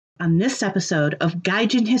On this episode of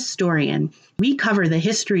Gaijin Historian, we cover the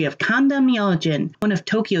history of Kanda Myojin, one of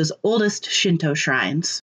Tokyo's oldest Shinto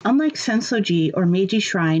shrines. Unlike Sensoji or Meiji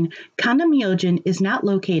Shrine, Kanda Myojin is not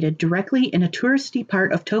located directly in a touristy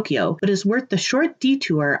part of Tokyo, but is worth the short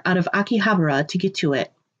detour out of Akihabara to get to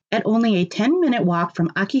it. At only a 10-minute walk from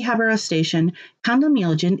Akihabara Station, Kanda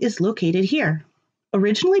Myojin is located here.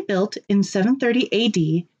 Originally built in 730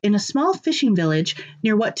 AD in a small fishing village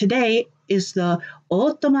near what today is the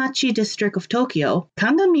Otomachi district of Tokyo,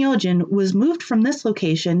 Kanda Myojin was moved from this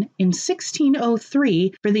location in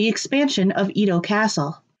 1603 for the expansion of Edo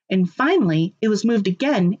Castle. And finally, it was moved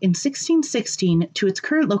again in 1616 to its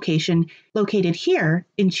current location, located here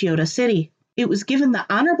in Chiyoda City. It was given the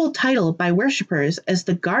honorable title by worshippers as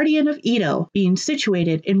the Guardian of Edo, being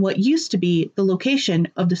situated in what used to be the location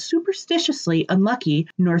of the superstitiously unlucky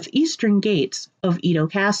northeastern gates of Edo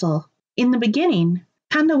Castle. In the beginning,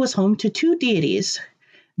 Kanda was home to two deities,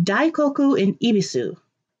 Daikoku and Ibisu,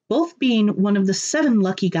 both being one of the 7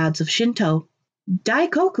 lucky gods of Shinto.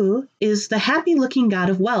 Daikoku is the happy-looking god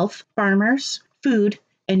of wealth, farmers, food,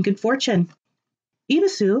 and good fortune.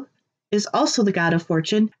 Ibisu is also the god of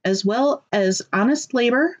fortune, as well as honest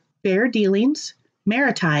labor, fair dealings,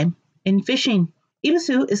 maritime, and fishing.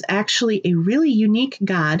 Ibisu is actually a really unique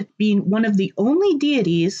god, being one of the only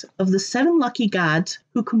deities of the 7 lucky gods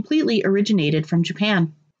who completely originated from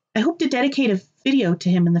Japan. I hope to dedicate a video to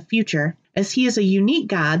him in the future, as he is a unique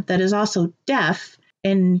god that is also deaf,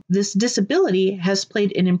 and this disability has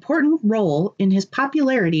played an important role in his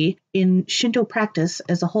popularity in Shinto practice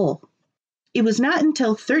as a whole. It was not until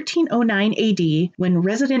 1309 AD when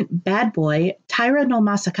resident bad boy Taira no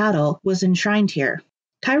Masakado was enshrined here.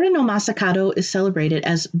 Taira no Masakado is celebrated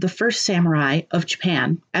as the first samurai of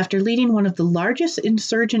Japan after leading one of the largest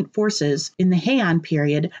insurgent forces in the Heian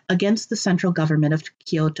period against the central government of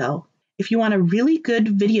Kyoto. If you want a really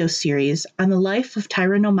good video series on the life of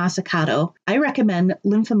Taira no Masakado, I recommend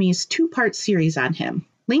Lymphomy's 2-part series on him.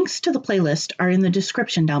 Links to the playlist are in the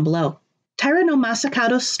description down below. Taira no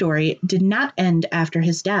Masakado's story did not end after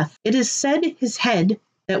his death. It is said his head,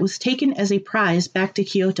 that was taken as a prize back to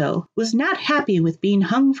Kyoto, was not happy with being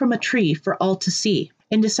hung from a tree for all to see,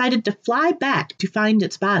 and decided to fly back to find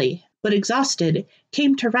its body, but exhausted,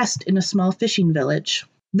 came to rest in a small fishing village.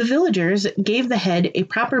 The villagers gave the head a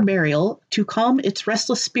proper burial to calm its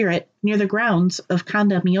restless spirit near the grounds of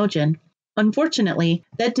Kanda Myojin. Unfortunately,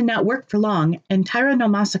 that did not work for long, and Taira no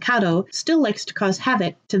Masakado still likes to cause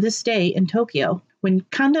havoc to this day in Tokyo. When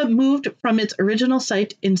Kanda moved from its original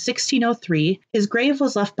site in 1603, his grave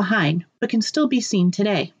was left behind, but can still be seen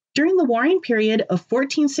today. During the warring period of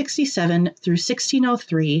 1467 through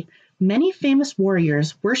 1603, many famous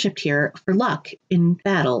warriors worshipped here for luck in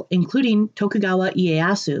battle, including Tokugawa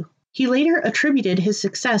Ieyasu. He later attributed his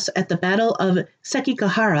success at the Battle of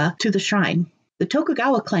Sekigahara to the shrine. The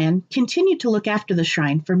Tokugawa clan continued to look after the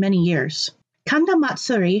shrine for many years. Kanda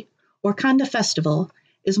Matsuri, or Kanda Festival,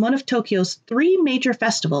 is one of Tokyo's 3 major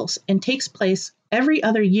festivals and takes place every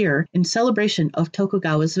other year in celebration of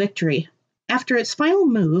Tokugawa's victory. After its final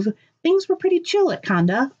move, things were pretty chill at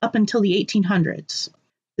Kanda up until the 1800s.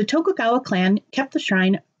 The Tokugawa clan kept the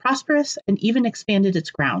shrine prosperous and even expanded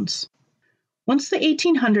its grounds. Once the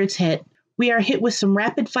 1800s hit, we are hit with some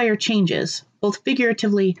rapid-fire changes, both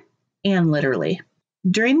figuratively and literally.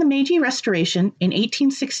 During the Meiji Restoration in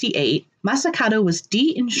 1868, Masakado was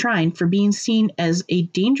de-enshrined for being seen as a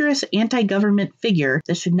dangerous anti-government figure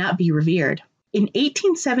that should not be revered. In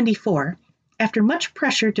 1874, after much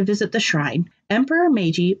pressure to visit the shrine, Emperor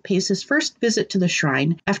Meiji pays his first visit to the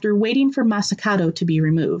shrine after waiting for Masakado to be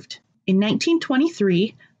removed. In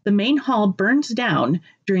 1923, the main hall burns down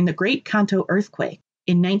during the Great Kanto earthquake.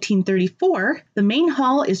 In 1934, the main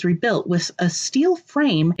hall is rebuilt with a steel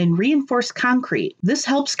frame and reinforced concrete. This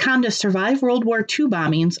helps Kanda survive World War II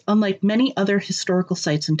bombings, unlike many other historical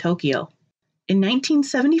sites in Tokyo. In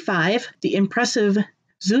 1975, the impressive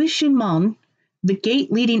Zuishinmon, the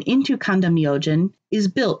gate leading into Kanda Myojin, is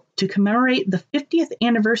built to commemorate the 50th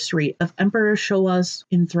anniversary of Emperor Showa's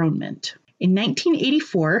enthronement. In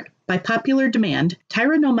 1984, by popular demand,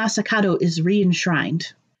 Taira no Masakado is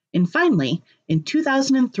re-enshrined. And finally, in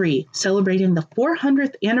 2003, celebrating the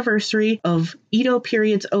 400th anniversary of Edo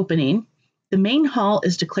period's opening, the main hall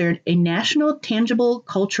is declared a National Tangible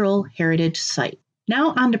Cultural Heritage Site.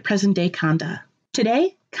 Now on to present-day Kanda.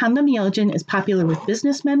 Today, Kanda Myojin is popular with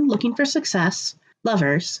businessmen looking for success,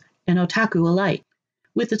 lovers, and otaku alike.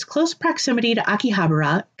 With its close proximity to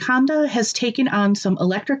Akihabara, Kanda has taken on some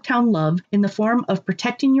Electric Town love in the form of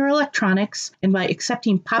protecting your electronics and by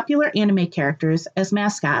accepting popular anime characters as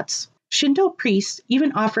mascots. Shinto priests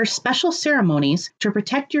even offer special ceremonies to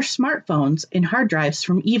protect your smartphones and hard drives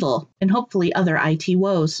from evil and hopefully other IT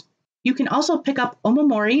woes. You can also pick up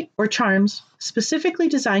omamori or charms specifically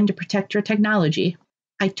designed to protect your technology.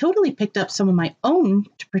 I totally picked up some of my own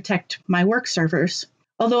to protect my work servers,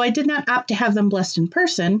 although I did not opt to have them blessed in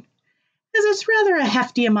person, as it's rather a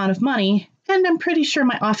hefty amount of money, and I'm pretty sure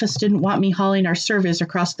my office didn't want me hauling our servers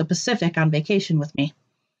across the Pacific on vacation with me.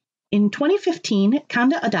 In 2015,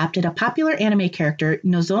 Kanda adopted a popular anime character,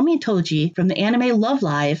 Nozomi Toji, from the anime Love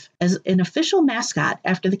Live as an official mascot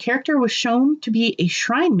after the character was shown to be a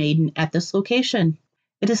shrine maiden at this location.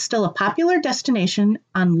 It is still a popular destination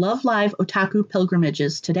on Love Live otaku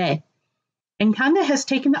pilgrimages today. And Kanda has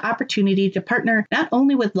taken the opportunity to partner not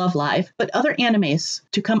only with Love Live, but other animes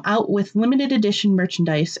to come out with limited edition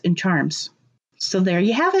merchandise and charms. So there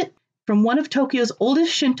you have it. From one of Tokyo's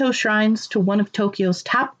oldest Shinto shrines to one of Tokyo's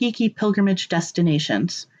top geeky pilgrimage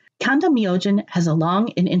destinations, Kanda Myojin has a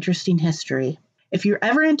long and interesting history. If you're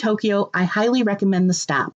ever in Tokyo, I highly recommend the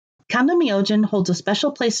stop. Kanda Myojin holds a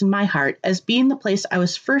special place in my heart as being the place I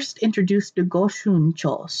was first introduced to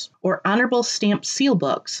goshunchos, or honorable stamped seal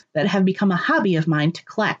books, that have become a hobby of mine to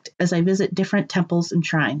collect as I visit different temples and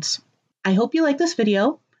shrines. I hope you like this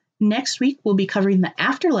video. Next week, we'll be covering the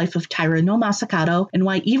afterlife of Taira no Masakado and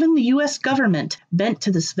why even the U.S. government bent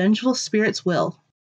to this vengeful spirit's will.